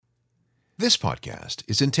This podcast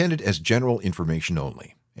is intended as general information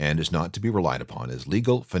only and is not to be relied upon as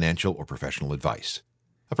legal, financial, or professional advice.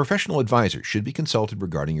 A professional advisor should be consulted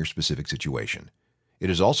regarding your specific situation. It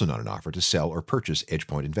is also not an offer to sell or purchase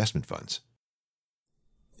EdgePoint investment funds.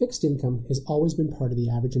 Fixed income has always been part of the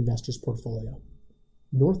average investor's portfolio.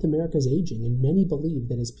 North America is aging, and many believe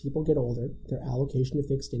that as people get older, their allocation to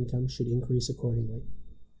fixed income should increase accordingly.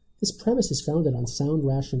 This premise is founded on sound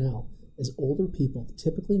rationale, as older people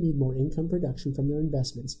typically need more income production from their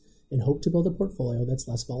investments and hope to build a portfolio that's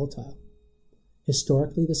less volatile.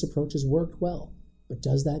 Historically, this approach has worked well, but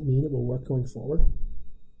does that mean it will work going forward?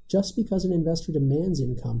 Just because an investor demands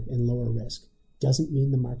income and lower risk doesn't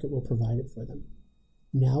mean the market will provide it for them.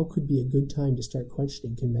 Now could be a good time to start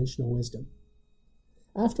questioning conventional wisdom.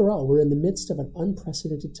 After all, we're in the midst of an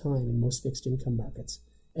unprecedented time in most fixed income markets,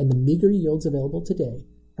 and the meager yields available today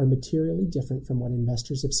are materially different from what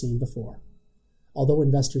investors have seen before. Although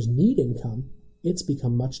investors need income, it's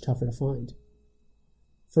become much tougher to find.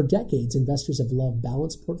 For decades, investors have loved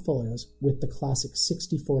balanced portfolios with the classic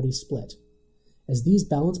 60-40 split, as these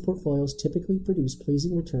balanced portfolios typically produce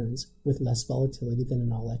pleasing returns with less volatility than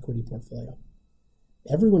an all-equity portfolio.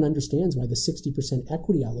 Everyone understands why the 60%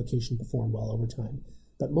 equity allocation performed well over time,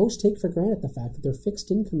 but most take for granted the fact that their fixed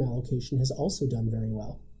income allocation has also done very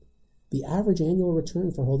well. The average annual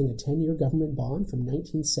return for holding a 10-year government bond from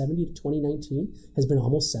 1970 to 2019 has been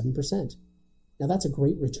almost 7%. Now that's a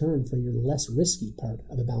great return for your less risky part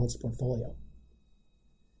of a balanced portfolio.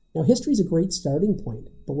 Now history is a great starting point,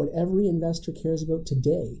 but what every investor cares about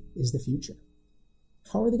today is the future.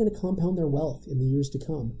 How are they going to compound their wealth in the years to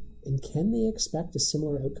come, and can they expect a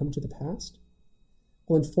similar outcome to the past?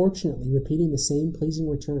 Well, unfortunately, repeating the same pleasing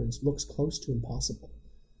returns looks close to impossible.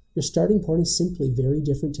 Your starting point is simply very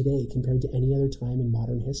different today compared to any other time in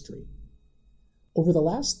modern history. Over the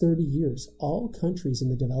last 30 years, all countries in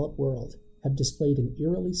the developed world have displayed an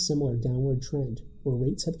eerily similar downward trend where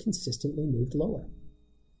rates have consistently moved lower.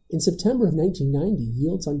 In September of 1990,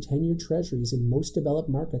 yields on 10-year treasuries in most developed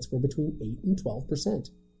markets were between 8 and 12%.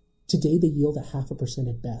 Today, they yield 0.5%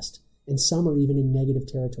 at best, and some are even in negative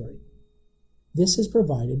territory. This has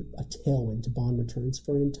provided a tailwind to bond returns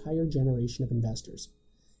for an entire generation of investors.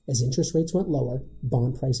 As interest rates went lower,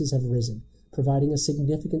 bond prices have risen, providing a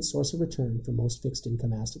significant source of return for most fixed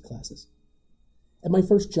income asset classes. At my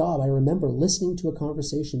first job, I remember listening to a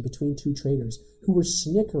conversation between two traders who were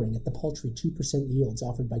snickering at the paltry 2% yields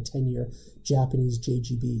offered by 10-year Japanese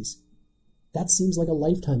JGBs. That seems like a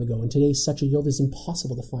lifetime ago, and today such a yield is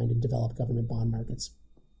impossible to find in developed government bond markets.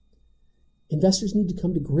 Investors need to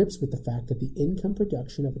come to grips with the fact that the income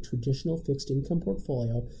production of a traditional fixed income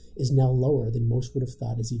portfolio is now lower than most would have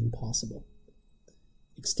thought is even possible.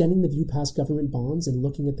 Extending the view past government bonds and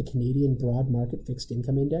looking at the Canadian Broad Market Fixed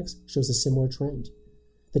Income Index shows a similar trend.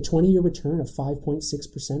 The 20-year return of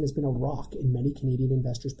 5.6% has been a rock in many Canadian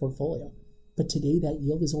investors' portfolio, but today that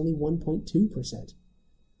yield is only 1.2%.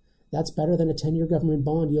 That's better than a 10-year government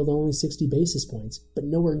bond yield of only 60 basis points, but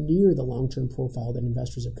nowhere near the long-term profile that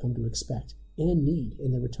investors have come to expect and need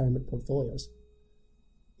in their retirement portfolios.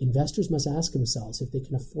 Investors must ask themselves if they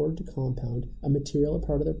can afford to compound a material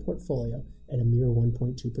part of their portfolio at a mere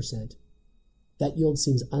 1.2%. That yield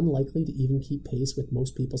seems unlikely to even keep pace with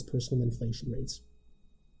most people's personal inflation rates.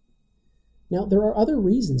 Now, there are other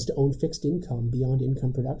reasons to own fixed income beyond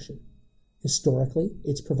income production. Historically,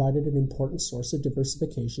 it's provided an important source of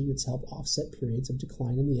diversification that's helped offset periods of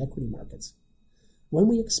decline in the equity markets. When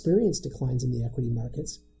we experience declines in the equity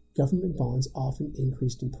markets, government bonds often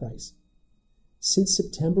increased in price. Since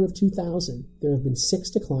September of 2000, there have been 6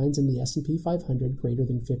 declines in the S&P 500 greater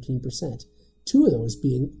than 15%, 2 of those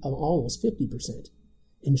being almost 50%.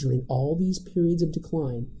 And during all these periods of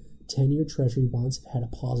decline, 10-year Treasury bonds have had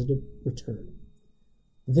a positive return.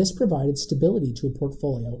 This provided stability to a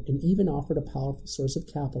portfolio and even offered a powerful source of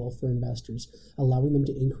capital for investors, allowing them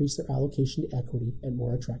to increase their allocation to equity at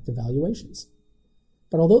more attractive valuations.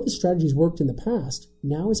 But although the strategies worked in the past,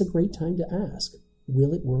 now is a great time to ask,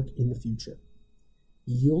 will it work in the future?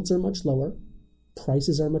 Yields are much lower,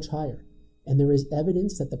 prices are much higher, and there is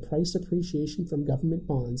evidence that the price appreciation from government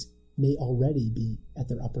bonds may already be at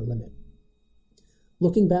their upper limit.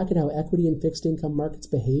 Looking back at how equity and fixed income markets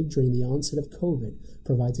behaved during the onset of COVID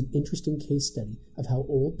provides an interesting case study of how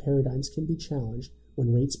old paradigms can be challenged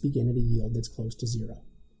when rates begin at a yield that's close to zero.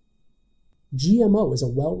 GMO is a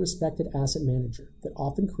well-respected asset manager that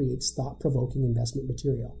often creates thought-provoking investment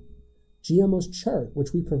material. GMO's chart,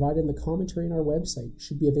 which we provide in the commentary on our website,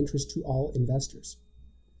 should be of interest to all investors.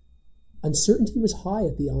 Uncertainty was high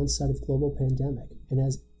at the onset of global pandemic, and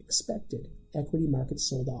as expected, equity markets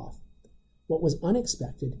sold off. What was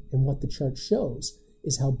unexpected, and what the chart shows,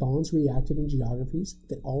 is how bonds reacted in geographies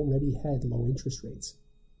that already had low interest rates.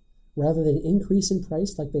 Rather than increase in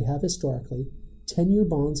price like they have historically, 10-year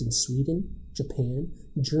bonds in Sweden, Japan,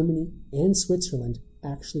 Germany, and Switzerland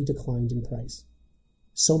actually declined in price.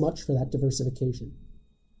 So much for that diversification.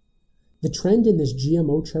 The trend in this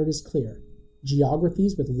GMO chart is clear.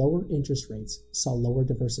 Geographies with lower interest rates saw lower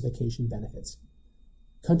diversification benefits.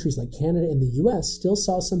 Countries like Canada and the US still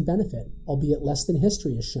saw some benefit, albeit less than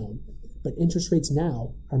history has shown, but interest rates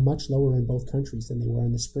now are much lower in both countries than they were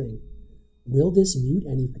in the spring. Will this mute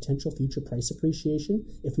any potential future price appreciation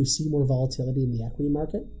if we see more volatility in the equity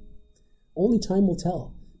market? Only time will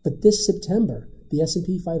tell, but this September, the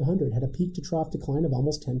S&P 500 had a peak-to-trough decline of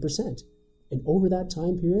almost 10%, and over that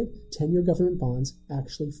time period, 10-year government bonds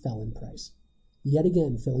actually fell in price, yet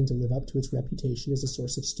again failing to live up to its reputation as a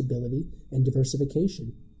source of stability and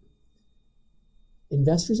diversification.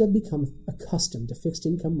 Investors have become accustomed to fixed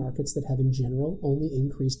income markets that have in general only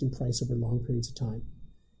increased in price over long periods of time.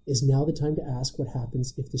 Is now the time to ask what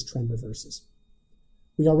happens if this trend reverses?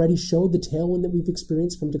 We already showed the tailwind that we've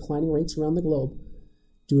experienced from declining rates around the globe.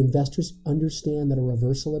 Do investors understand that a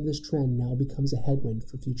reversal of this trend now becomes a headwind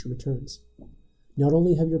for future returns? Not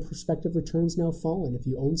only have your prospective returns now fallen if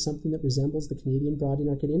you own something that resembles the Canadian Broad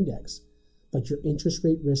Market Index, but your interest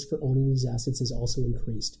rate risk for owning these assets has also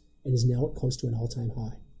increased and is now at close to an all-time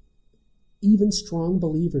high. Even strong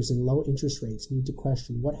believers in low interest rates need to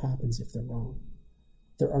question what happens if they're wrong.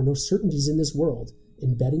 There are no certainties in this world,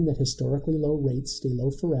 and betting that historically low rates stay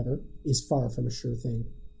low forever is far from a sure thing.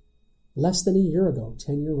 Less than a year ago,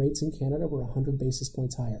 10-year rates in Canada were 100 basis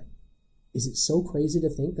points higher. Is it so crazy to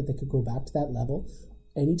think that they could go back to that level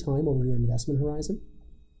any time over your investment horizon?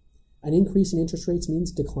 An increase in interest rates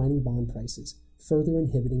means declining bond prices, further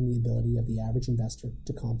inhibiting the ability of the average investor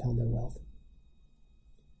to compound their wealth.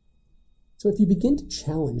 So if you begin to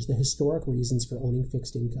challenge the historic reasons for owning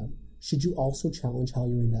fixed income, should you also challenge how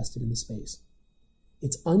you're invested in the space?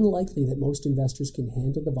 It's unlikely that most investors can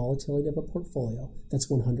handle the volatility of a portfolio that's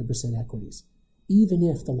 100% equities, even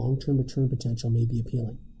if the long-term return potential may be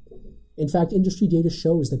appealing. In fact, industry data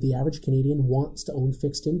shows that the average Canadian wants to own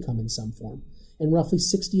fixed income in some form, and roughly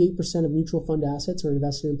 68% of mutual fund assets are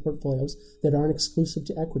invested in portfolios that aren't exclusive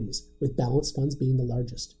to equities, with balanced funds being the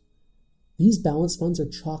largest. These balanced funds are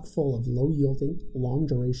chock full of low-yielding,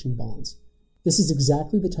 long-duration bonds. This is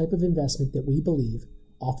exactly the type of investment that we believe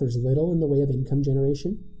offers little in the way of income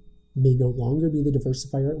generation, may no longer be the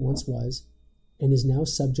diversifier it once was, and is now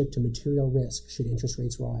subject to material risk should interest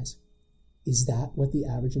rates rise. Is that what the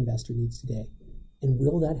average investor needs today? And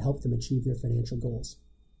will that help them achieve their financial goals?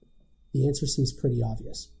 The answer seems pretty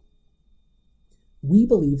obvious. We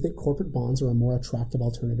believe that corporate bonds are a more attractive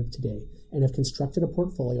alternative today and have constructed a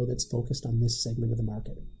portfolio that's focused on this segment of the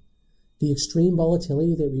market. The extreme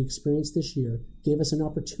volatility that we experienced this year gave us an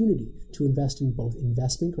opportunity to invest in both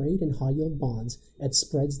investment-grade and high-yield bonds at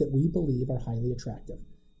spreads that we believe are highly attractive,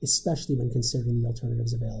 especially when considering the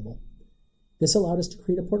alternatives available. This allowed us to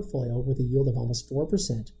create a portfolio with a yield of almost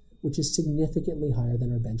 4%, which is significantly higher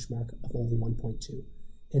than our benchmark of only 1.2%,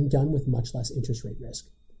 and done with much less interest rate risk.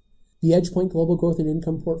 The EdgePoint Global Growth and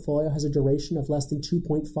Income portfolio has a duration of less than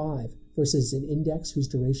 2.5 versus an index whose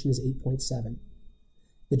duration is 8.7.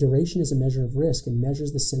 The duration is a measure of risk and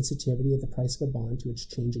measures the sensitivity of the price of a bond to its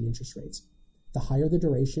change in interest rates. The higher the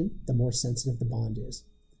duration, the more sensitive the bond is.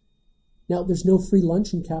 Now, there's no free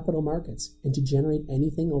lunch in capital markets, and to generate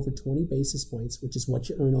anything over 20 basis points, which is what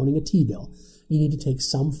you earn owning a T-bill, you need to take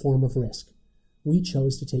some form of risk. We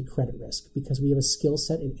chose to take credit risk because we have a skill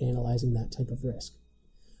set in analyzing that type of risk.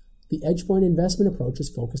 The EdgePoint investment approach is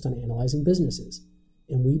focused on analyzing businesses,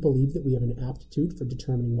 and we believe that we have an aptitude for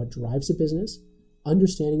determining what drives a business,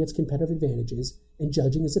 understanding its competitive advantages, and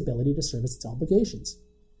judging its ability to service its obligations.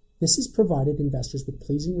 This has provided investors with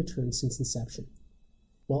pleasing returns since inception.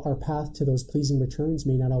 While our path to those pleasing returns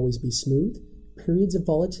may not always be smooth, periods of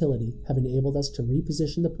volatility have enabled us to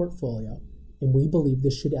reposition the portfolio, and we believe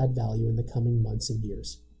this should add value in the coming months and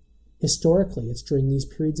years. Historically, it's during these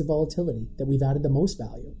periods of volatility that we've added the most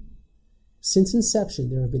value. Since inception,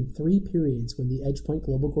 there have been 3 periods when the EdgePoint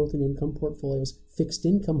Global Growth and Income portfolio's fixed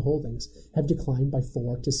income holdings have declined by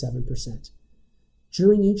 4 to 7%.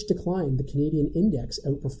 During each decline, the Canadian index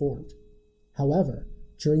outperformed. However,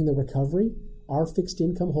 during the recovery, our fixed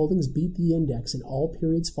income holdings beat the index in all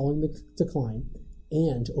periods following the decline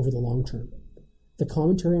and over the long term. The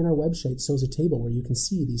commentary on our website shows a table where you can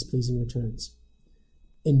see these pleasing returns.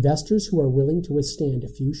 Investors who are willing to withstand a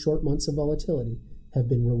few short months of volatility have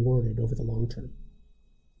been rewarded over the long term.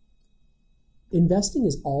 Investing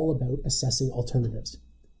is all about assessing alternatives.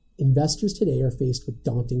 Investors today are faced with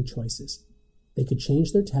daunting choices. They could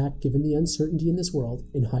change their tack given the uncertainty in this world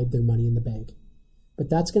and hide their money in the bank. But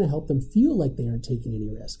that's going to help them feel like they aren't taking any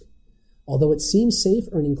risk. Although it seems safe,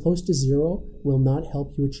 earning close to zero will not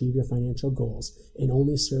help you achieve your financial goals and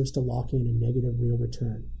only serves to lock in a negative real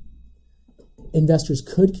return. Investors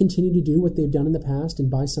could continue to do what they've done in the past and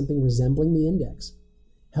buy something resembling the index.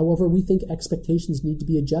 However, we think expectations need to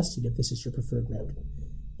be adjusted if this is your preferred route.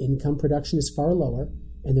 Income production is far lower,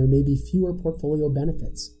 and there may be fewer portfolio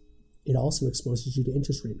benefits. It also exposes you to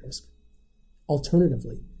interest rate risk.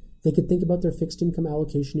 Alternatively, they could think about their fixed income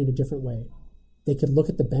allocation in a different way. They could look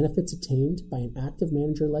at the benefits attained by an active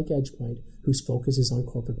manager like EdgePoint whose focus is on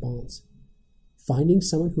corporate bonds. Finding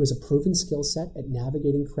someone who has a proven skill set at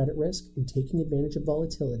navigating credit risk and taking advantage of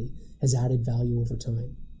volatility has added value over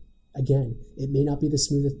time. Again, it may not be the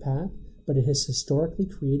smoothest path, but it has historically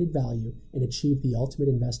created value and achieved the ultimate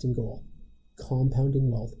investing goal, compounding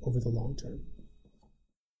wealth over the long term.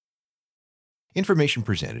 Information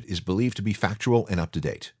presented is believed to be factual and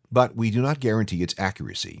up-to-date, but we do not guarantee its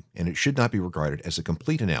accuracy, and it should not be regarded as a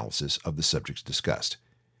complete analysis of the subjects discussed.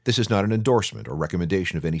 This is not an endorsement or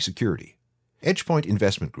recommendation of any security. EdgePoint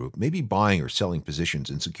Investment Group may be buying or selling positions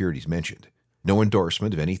in securities mentioned. No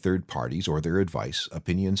endorsement of any third parties or their advice,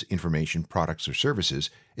 opinions, information, products, or services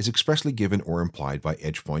is expressly given or implied by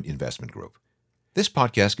EdgePoint Investment Group. This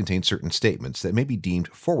podcast contains certain statements that may be deemed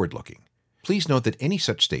forward-looking. Please note that any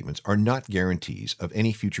such statements are not guarantees of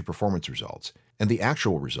any future performance results, and the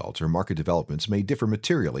actual results or market developments may differ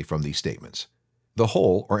materially from these statements. The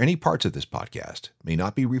whole or any parts of this podcast may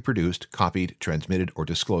not be reproduced, copied, transmitted, or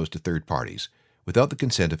disclosed to third parties without the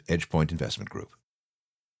consent of EdgePoint Investment Group.